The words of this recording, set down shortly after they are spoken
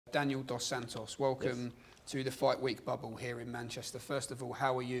Daniel dos Santos, welcome to the Fight Week bubble here in Manchester. First of all,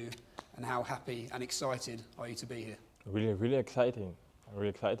 how are you and how happy and excited are you to be here? Really exciting. Really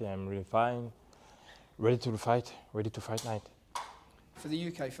exciting. I'm really fine. Ready to fight night. For the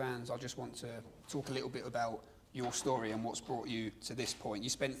UK fans, I just want to talk a little bit about your story and what's brought you to this point. You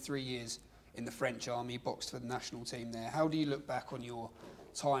spent 3 years in the French army, boxed for the national team there. How do you look back on your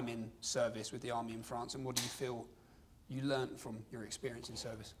time in service with the army in France, and what do you feel you learned from your experience in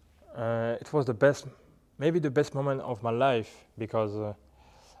service? It was the best, maybe the best moment of my life, because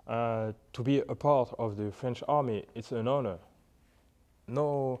to be a part of the French army, it's an honor.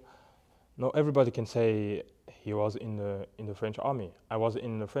 No, everybody can say he was in the French army. I was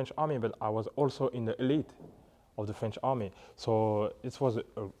in the French army, but I was also in the elite of the French army. So it was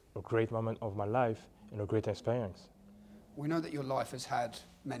a great moment of my life and a great experience. We know that your life has had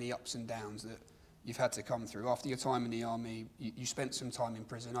many ups and downs that you've had to come through. After your time in the army, you spent some time in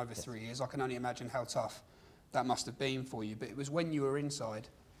prison, over 3 years. I can only imagine how tough that must have been for you. But it was when you were inside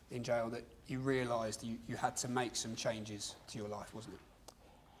in jail that you realised you had to make some changes to your life, wasn't it?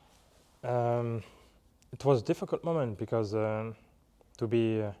 It was a difficult moment because to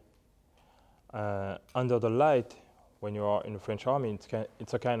be under the light when you are in the French army,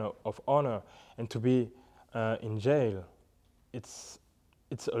 it's a kind of honor, and to be in jail, it's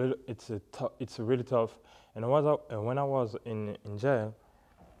really tough. And when I was in jail,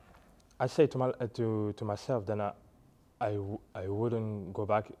 I say to myself that I wouldn't go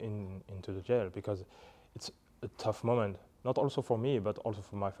back into the jail, because it's a tough moment. Not also for me, but also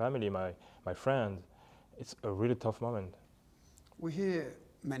for my family, my friends. It's a really tough moment. We hear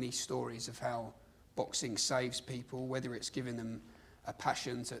many stories of how boxing saves people, whether it's giving them a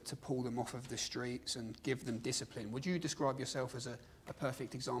passion to pull them off of the streets and give them discipline. Would you describe yourself as a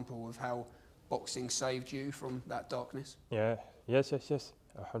perfect example of how boxing saved you from that darkness? Yeah, yes,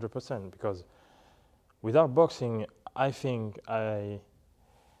 100%. Because without boxing, I think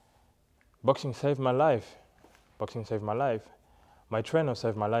boxing saved my life. Boxing saved my life. My trainer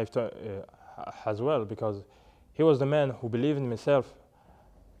saved my life as well, because he was the man who believed in himself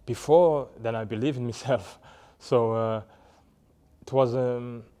before then I believed in myself. So it was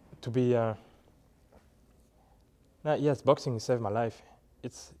to be. Yes, boxing saved my life.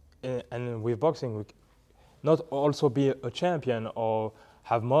 And with boxing, we not also be a champion or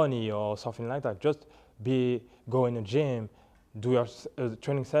have money or something like that. Just go in a gym, do your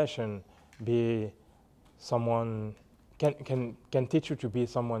training session, be someone can teach you to be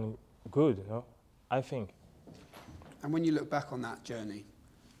someone good, you know, I think. And when you look back on that journey,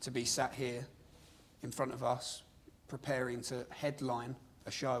 to be sat here in front of us, preparing to headline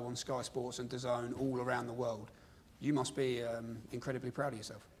a show on Sky Sports and DAZN all around the world, you must be incredibly proud of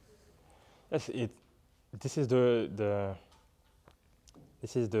yourself. Yes, this is the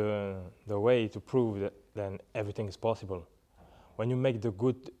way to prove that then everything is possible. When you make the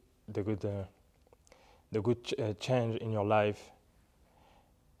good change in your life,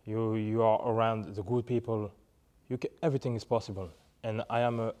 you are around the good people, everything is possible. And I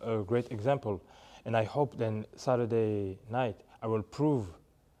am a great example. And I hope then Saturday night I will prove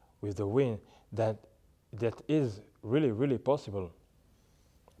with the win that is really possible.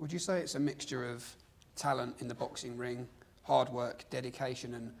 Would you say it's a mixture of talent in the boxing ring, hard work,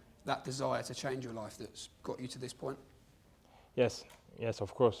 dedication, and that desire to change your life that's got you to this point? Yes,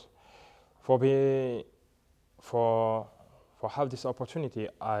 of course. For have this opportunity,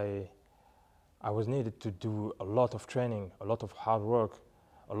 I was needed to do a lot of training, a lot of hard work,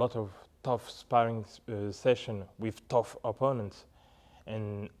 a lot of tough sparring session with tough opponents,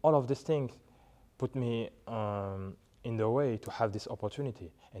 and all of these things put me in the way to have this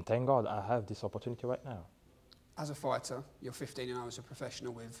opportunity. And thank God I have this opportunity right now. As a fighter, you're 15-0 as a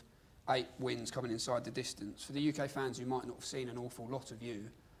professional with 8 wins coming inside the distance. For the UK fans who might not have seen an awful lot of you,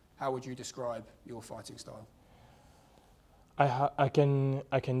 how would you describe your fighting style? I can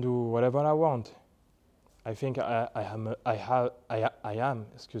do whatever I want. I think I am a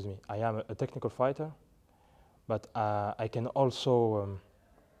technical fighter, but I can also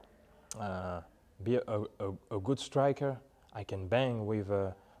be a good striker. I can bang with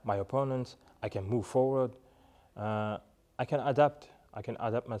my opponents. I can move forward. I can adapt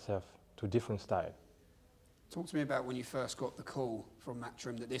myself to different style. Talk to me about when you first got the call from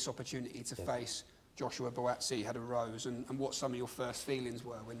Matchroom that this opportunity to face Joshua Buatsi had arose, and what some of your first feelings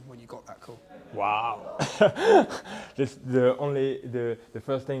were when you got that call. Wow! the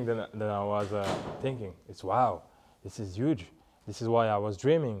first thing that I was thinking is, wow, this is huge. This is why I was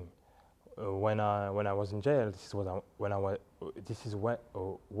dreaming when I was in jail. This is what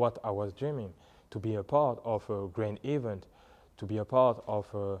I was dreaming, to be a part of a great event, to be a part of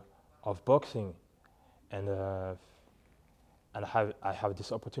boxing, and I have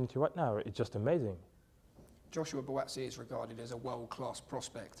this opportunity right now. It's just amazing. Joshua Buatsi is regarded as a world-class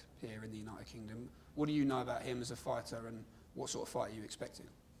prospect here in the United Kingdom. What do you know about him as a fighter, and what sort of fight are you expecting?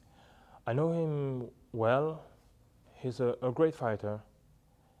 I know him well. He's a great fighter.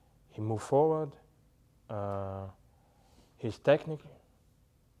 He moves forward. His technique.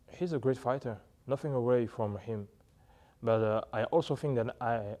 He's a great fighter. Nothing away from him. But I also think that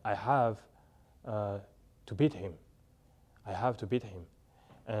I have to beat him. I have to beat him.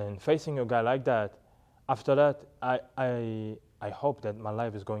 And facing a guy like that, after that, I hope that my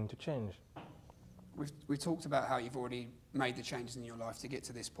life is going to change. We've talked about how you've already made the changes in your life to get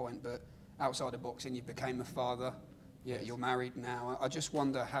to this point, but outside of boxing, you became a father. Yeah, you're married now. I just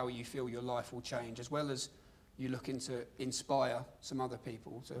wonder how you feel your life will change, as well as you looking to inspire some other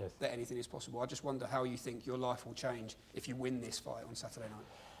people to that anything is possible. I just wonder how you think your life will change if you win this fight on Saturday night.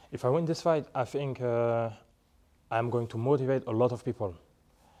 If I win this fight, I think I'm going to motivate a lot of people.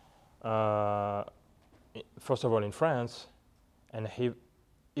 First of all, in France, and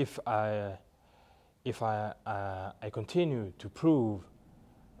if I continue to prove,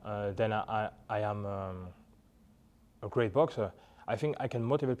 then I am a great boxer. I think I can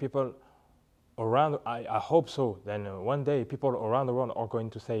motivate people around. I hope so. Then one day, people around the world are going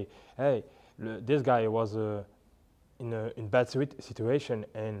to say, "Hey, this guy was in bad situation,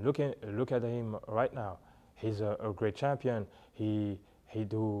 and look at him right now. He's a great champion. He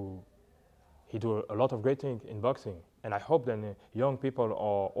do a lot of great things in boxing." And I hope then young people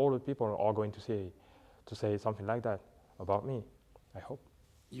or older people are going to say something like that about me. I hope.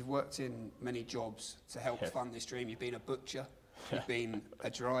 You've worked in many jobs to help fund this dream. You've been a butcher, you've been a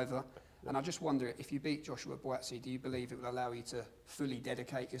driver, and I just wonder, if you beat Joshua Buatsi, do you believe it will allow you to fully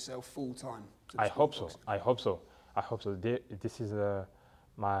dedicate yourself full time to the I hope so. I hope so. I hope so. This is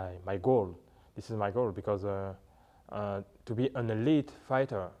my goal. This is my goal, because to be an elite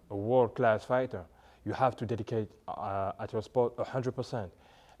fighter, a world-class fighter, you have to dedicate at your sport 100%.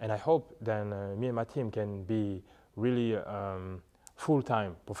 And I hope then me and my team can be really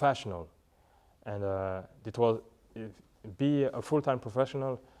full-time professional. And be a full-time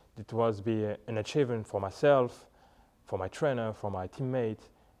professional, it was be an achievement for myself, for my trainer, for my teammates,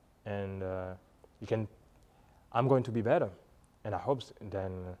 and I'm going to be better. And I hope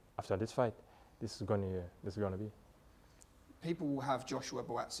then after this fight, this is going to be. People will have Joshua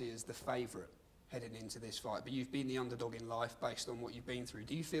Buatsi as the favourite heading into this fight, but you've been the underdog in life based on what you've been through.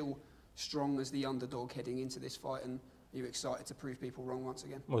 Do you feel strong as the underdog heading into this fight, and are you excited to prove people wrong once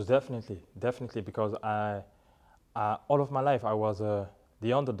again? Most definitely, because all of my life I was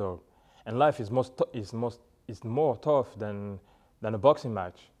the underdog, and life is more tough than a boxing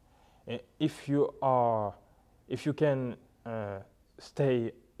match. If you can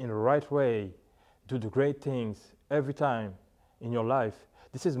stay in the right way, do the great things every time in your life,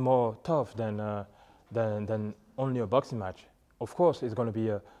 this is more tough than only a boxing match. Of course, it's going to be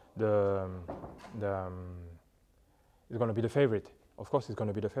it's going to be the favorite. Of course, it's going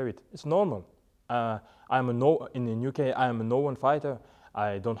to be the favorite. It's normal. In the UK, I am a no-one fighter.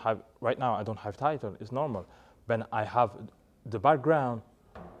 I don't have title. It's normal. But I have the background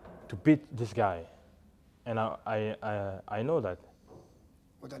to beat this guy, and I know that.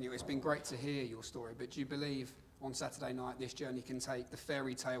 Well, Daniel, it's been great to hear your story, but do you believe on Saturday night this journey can take the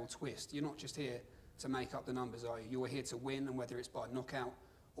fairy tale twist? You're not just here to make up the numbers, are you? You're here to win, and whether it's by knockout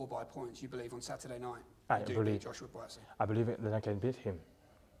or by points, you believe on Saturday night you do beat Joshua Buatsi? I believe that I can beat him.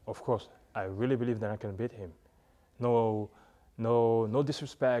 Of course, I really believe that I can beat him. No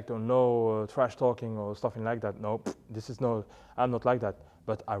disrespect or no trash talking or something like that. No, I'm not like that.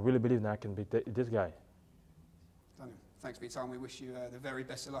 But I really believe that I can beat this guy. Daniel, thanks for your time. We wish you the very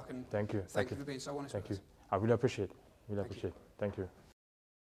best of luck, and thank you. Thank you for being so honest with us. I really appreciate it. Thank you.